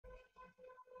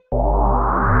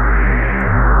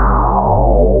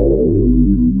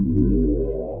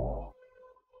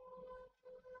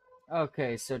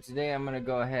Okay, so today I'm going to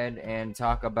go ahead and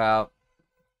talk about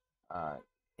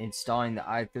installing the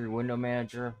i3 window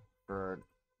manager for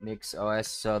NixOS.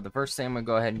 So the first thing I'm going to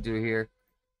go ahead and do here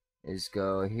is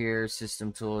go here,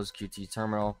 System Tools, Qt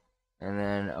Terminal, and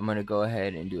then I'm going to go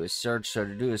ahead and do a search. So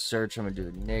to do a search, I'm going to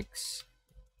do Nix,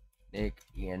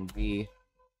 env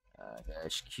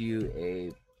dash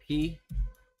QAP,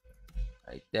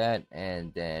 like that,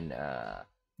 and then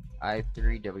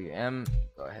i3wm.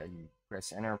 Go ahead and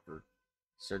press enter for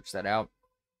search that out.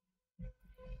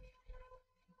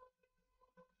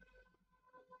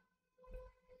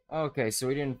 Okay, so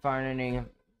we didn't find anything,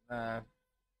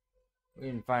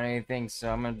 so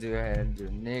I'm gonna do ahead and do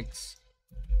nix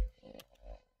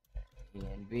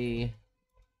env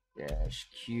dash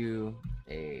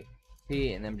QAP,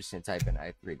 and then I'm just gonna type in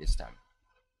i3 this time.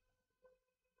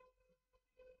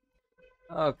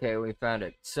 Okay, we found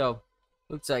it. So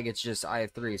looks like it's just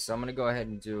i3. So I'm gonna go ahead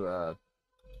and do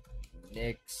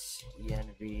nix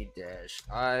env dash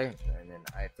I, and then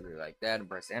i3 like that, and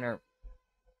press enter.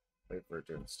 Wait for it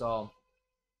to install.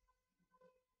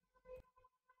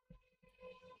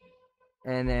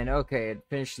 And then, okay, it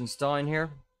finished installing here.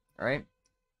 All right.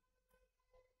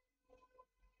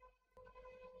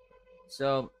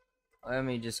 So let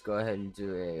me just go ahead and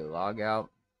do a logout.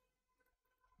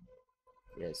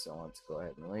 Yes, I want to go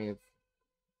ahead and leave.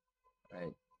 All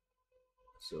right.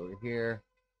 So over here.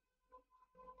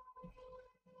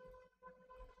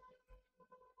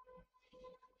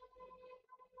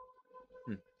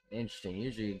 Interesting.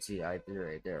 Usually you can see i3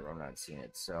 right there, but I'm not seeing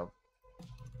it. So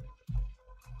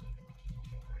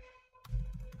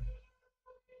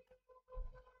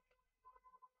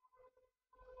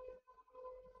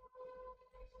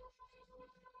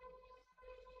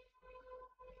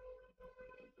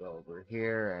go over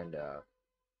here and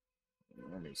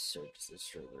let me search this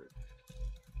server.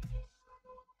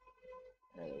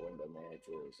 And the window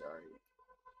manager is already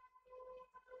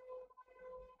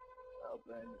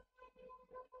open.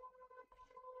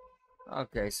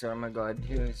 Okay, so I'm gonna go ahead and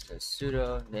use the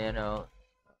sudo nano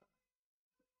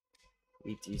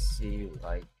etc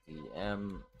like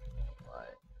dm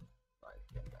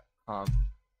like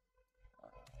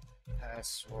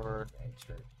password,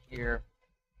 enter it here.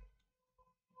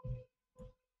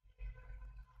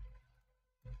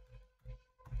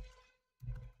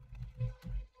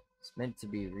 It's meant to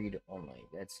be read only.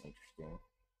 That's interesting.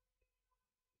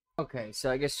 Okay, so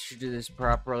I guess you should do this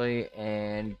properly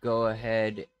and go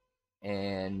ahead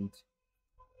and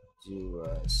do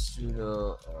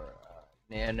sudo or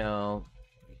nano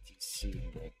etc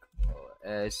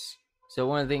NixOS. So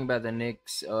one thing about the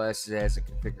NixOS is it has a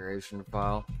configuration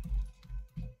file.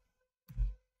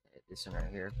 This one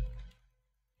right here.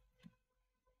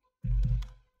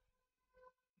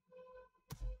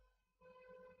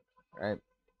 All right.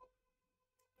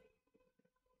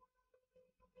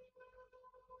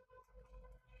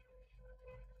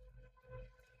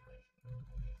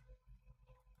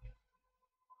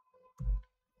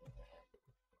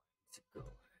 To go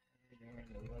ahead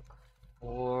and look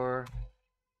for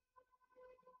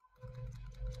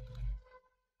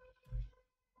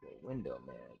the window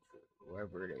manager,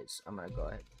 wherever it is. I'm gonna go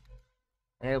ahead.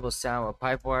 Enable sound with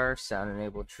pipe wire, sound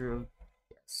enable true.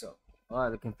 Yeah, so a lot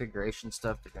of the configuration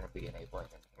stuff they're gonna be enabling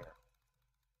in here.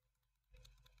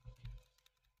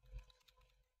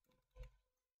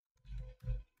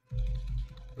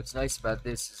 What's nice about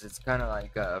this is it's kind of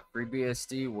like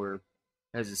FreeBSD, where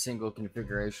it has a single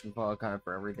configuration file kind of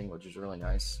for everything, which is really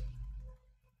nice.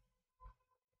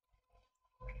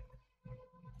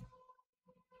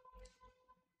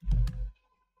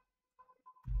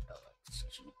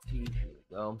 LXGT, here we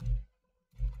go.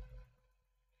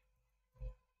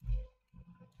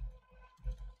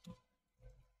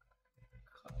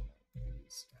 Comment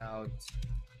these out.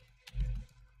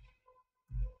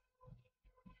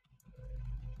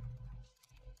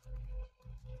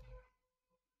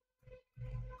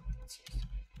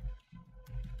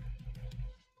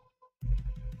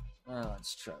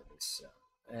 Let's try this out.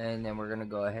 And then we're gonna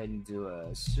go ahead and do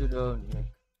a sudo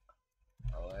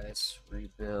NixOS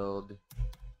rebuild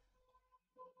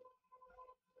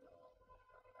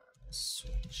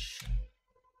switch.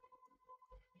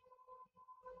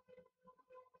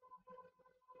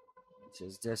 It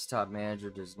says desktop manager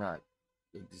does not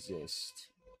exist.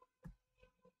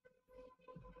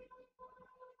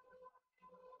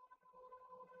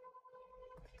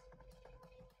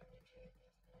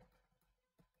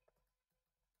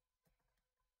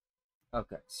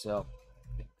 Okay, so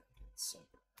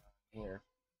here.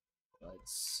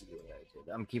 Let's see what I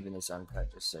did. I'm keeping this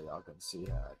uncut just so y'all can see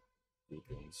how I do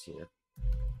things here.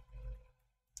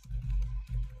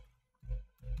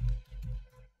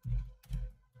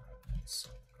 So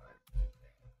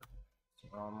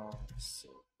normal,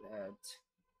 save that.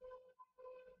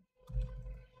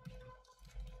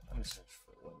 Let me search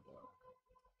for window.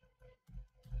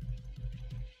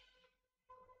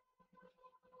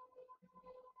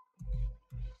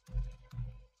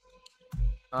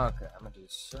 Okay, I'm gonna do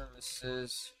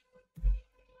services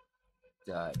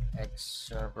dot x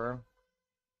server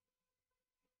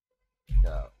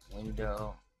dot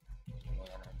window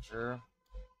manager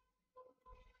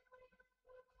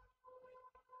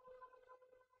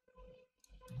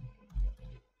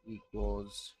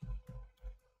equals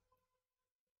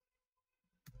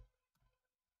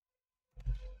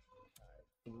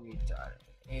i3 dot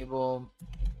enable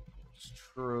is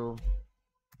true.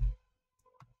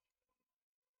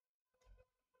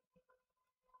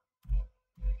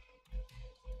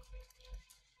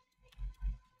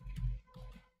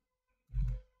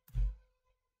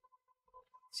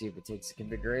 See if it takes the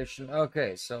configuration.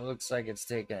 Okay, so it looks like it's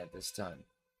taken it this time.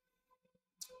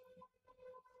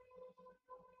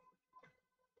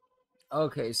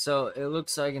 Okay, so it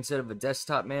looks like instead of a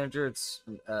desktop manager, it's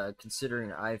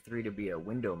considering i3 to be a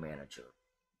window manager,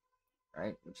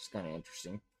 right? Which is kind of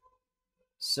interesting.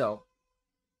 So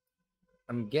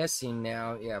I'm guessing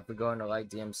now, yeah, if we go into Light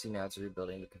DMC now, it's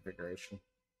rebuilding the configuration.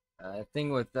 The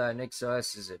thing with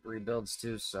NixOS is it rebuilds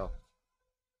too, so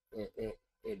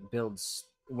it builds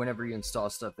whenever you install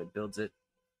stuff, it builds it.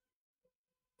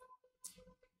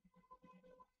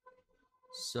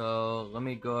 So let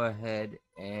me go ahead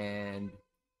and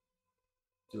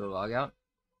do a logout.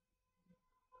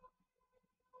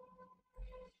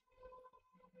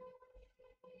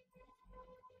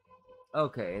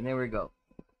 Okay, and there we go.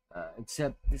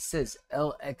 Except this says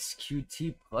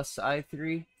LXQT plus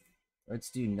i3. Let's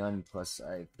do none plus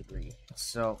i3.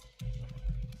 So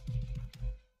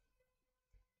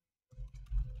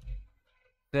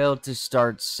failed to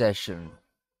start session,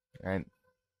 right?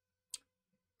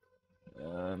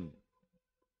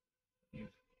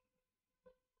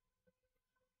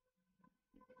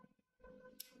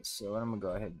 So what I'm gonna go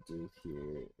ahead and do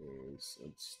here is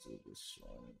let's do this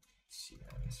one. Let's see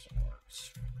how this one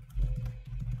works.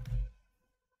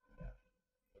 Yeah,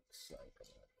 looks like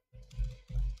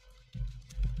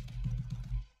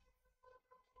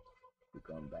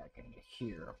we're going back into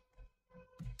here.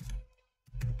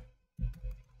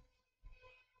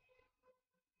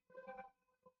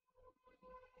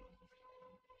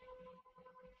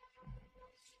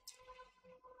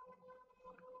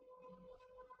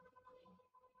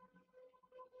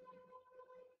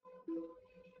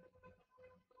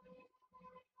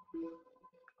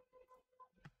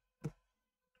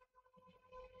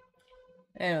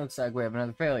 And it looks like we have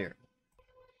another failure.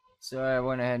 So what I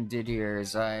went ahead and did here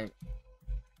is I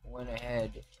went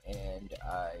ahead and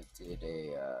I did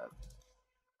a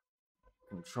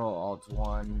Control Alt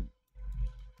 1,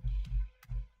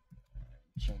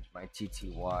 change my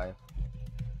TTY.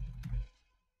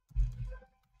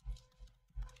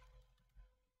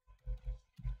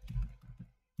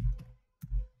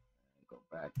 Go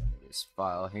back into this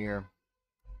file here.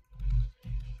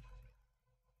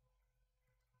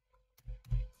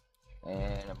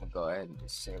 And I'm gonna go ahead and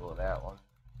disable that one.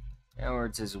 And where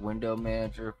it says window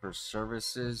manager for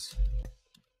services,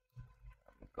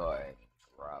 I'm gonna go ahead and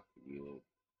drop you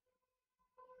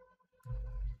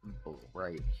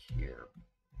right here.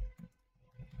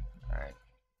 Alright,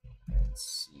 and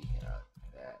see how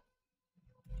that.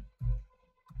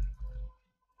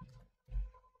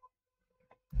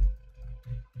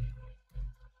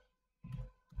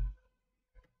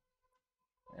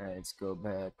 Alright, let's go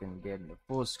back and get into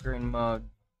full screen mode.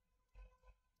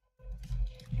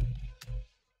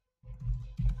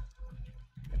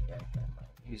 Get back on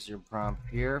my user prompt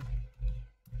here.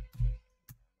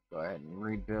 Go ahead and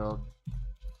rebuild.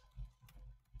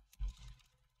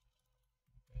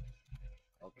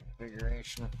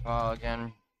 Configuration file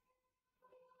again.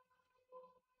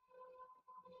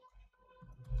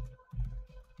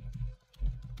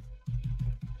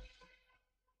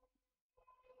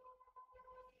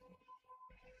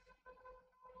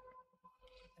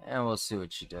 And we'll see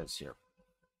what she does here.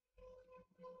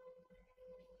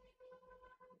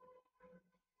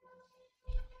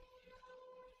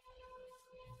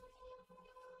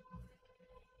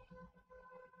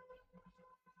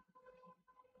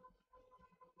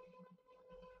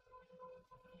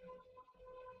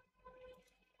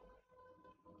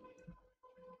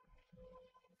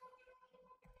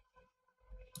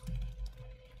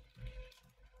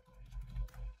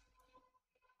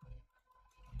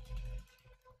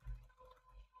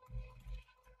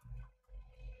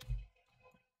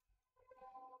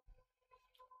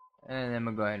 And then I'm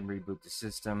gonna go ahead and reboot the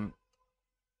system.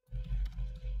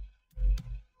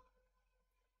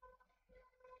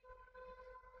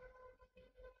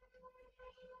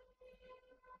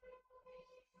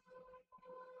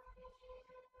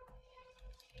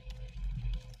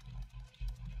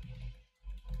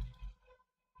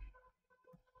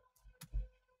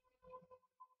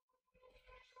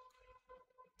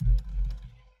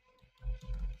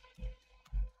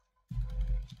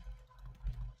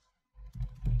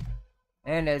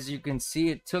 And as you can see,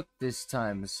 it took this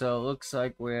time. So it looks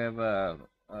like we have a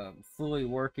fully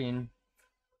working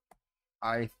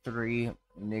i3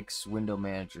 Nix window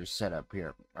manager setup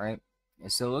here, right?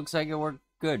 And so it looks like it worked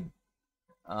good.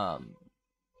 Yeah,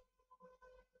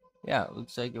 it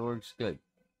looks like it works good.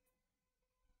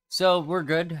 So we're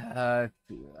good.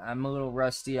 I'm a little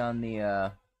rusty on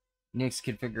the Nix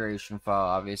configuration file,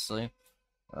 obviously.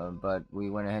 But we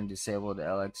went ahead and disabled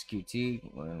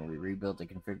LXQT when we rebuilt the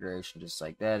configuration just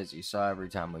like that. As you saw, every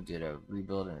time we did a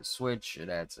rebuild and a switch, it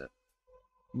adds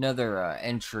another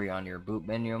entry on your boot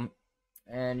menu.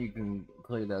 And you can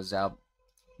clear those out.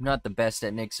 I'm not the best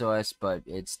at NixOS, but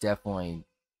it's definitely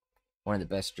one of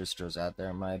the best distros out there,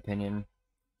 in my opinion,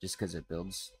 just because it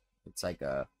builds. It's like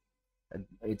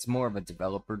it's more of a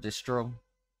developer distro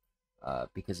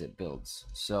because it builds.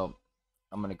 So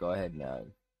I'm going to go ahead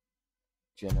and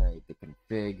generate the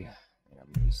config, and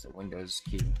I'm gonna use the Windows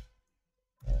key,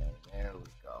 and there we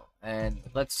go. And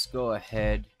let's go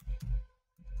ahead.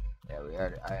 Yeah,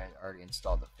 I already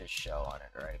installed the fish shell on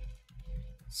it, right?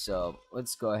 So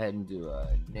let's go ahead and do a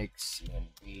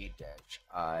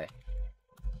nixenv-i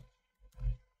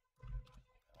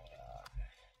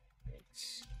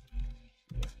nixenv.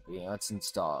 Let's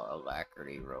install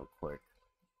Alacrity real quick.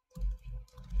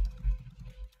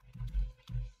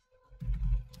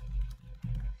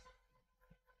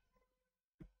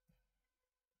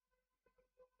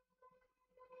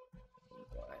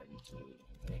 Go ahead and do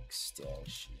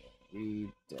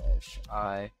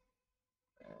nix-env-i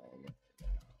and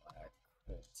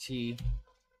Alacrity,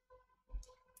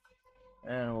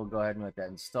 and we'll go ahead and let that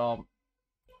install.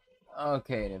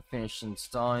 Okay, and it finished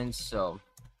installing. So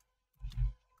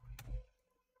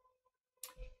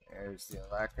there's the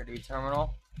Alacrity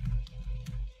terminal.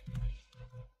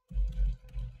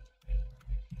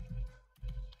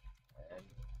 And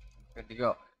good to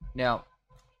go. Now,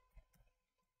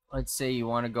 let's say you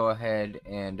want to go ahead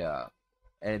and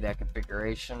edit that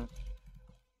configuration.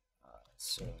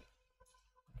 So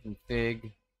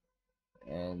config,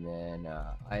 and then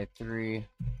i3, and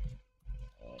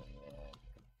then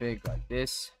config like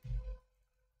this.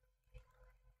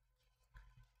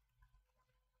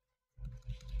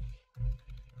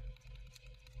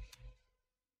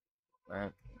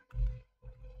 Right.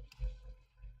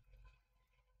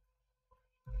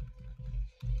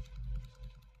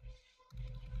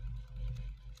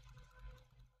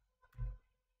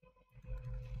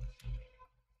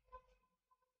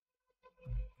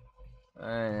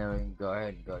 And then we can go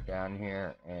ahead and go down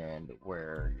here and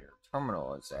where your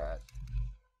terminal is at.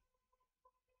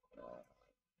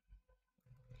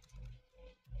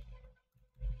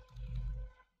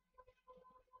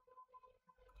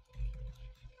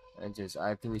 And just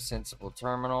i3 sensible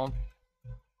terminal.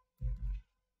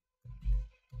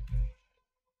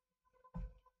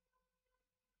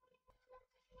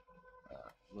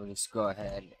 We'll just go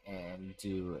ahead and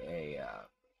do a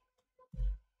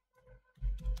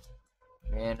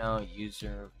nano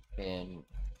user bin.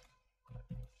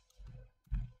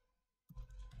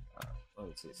 What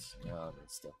is this? No,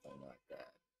 that's definitely not that.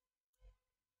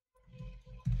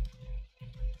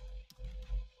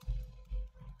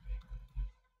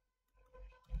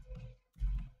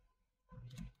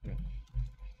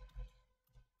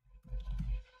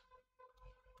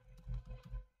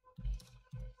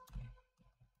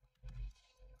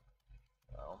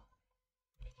 Well,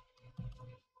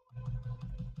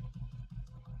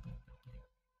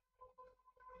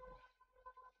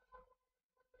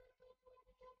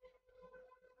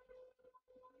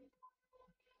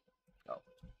 oh.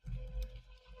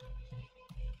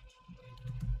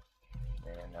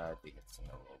 And I think it's in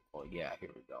the local. Yeah, here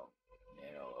we go.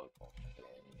 Nano local. Bin.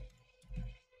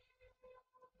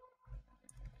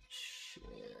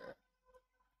 Share.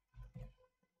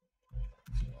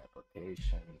 Some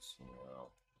applications, you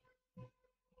know.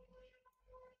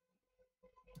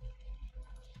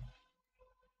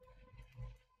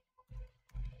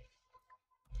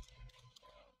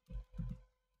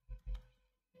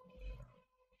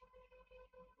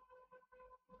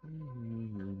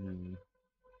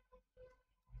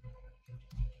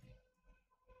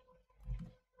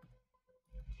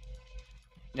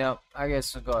 No, I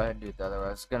guess we'll go ahead and do it the other way.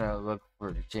 I was gonna look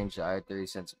for to change the i3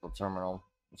 sensible terminal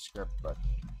script, but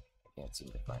I can't seem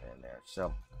to find it in there.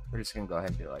 So we're just gonna go ahead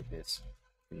and do it like this.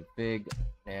 Config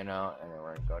nano, and then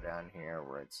we're gonna go down here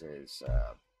where it says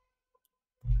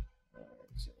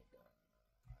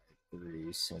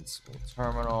i3 sensible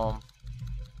terminal.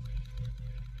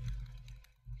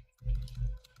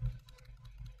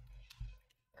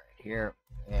 Right here,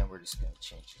 and we're just gonna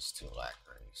change this to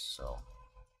alacrity. So.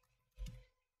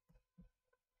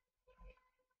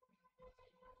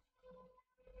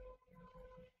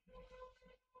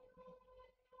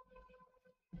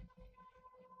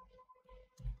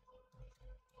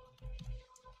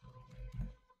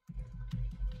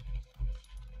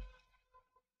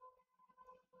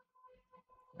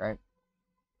 Right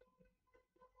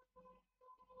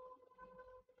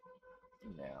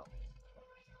now,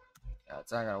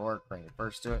 it's not gonna work when you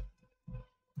first do it.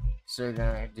 So you're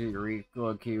gonna do your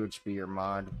reload key, which would be your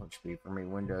mod, which would be for me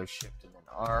Windows Shift and then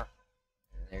R.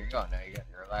 And there you go. Now you got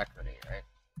your alacrity, right?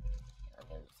 And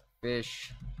there's the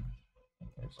fish.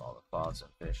 There's all the files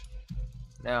and fish.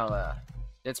 Now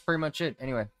that's pretty much it.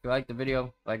 Anyway, if you like the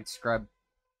video, like and subscribe.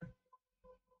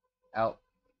 Out.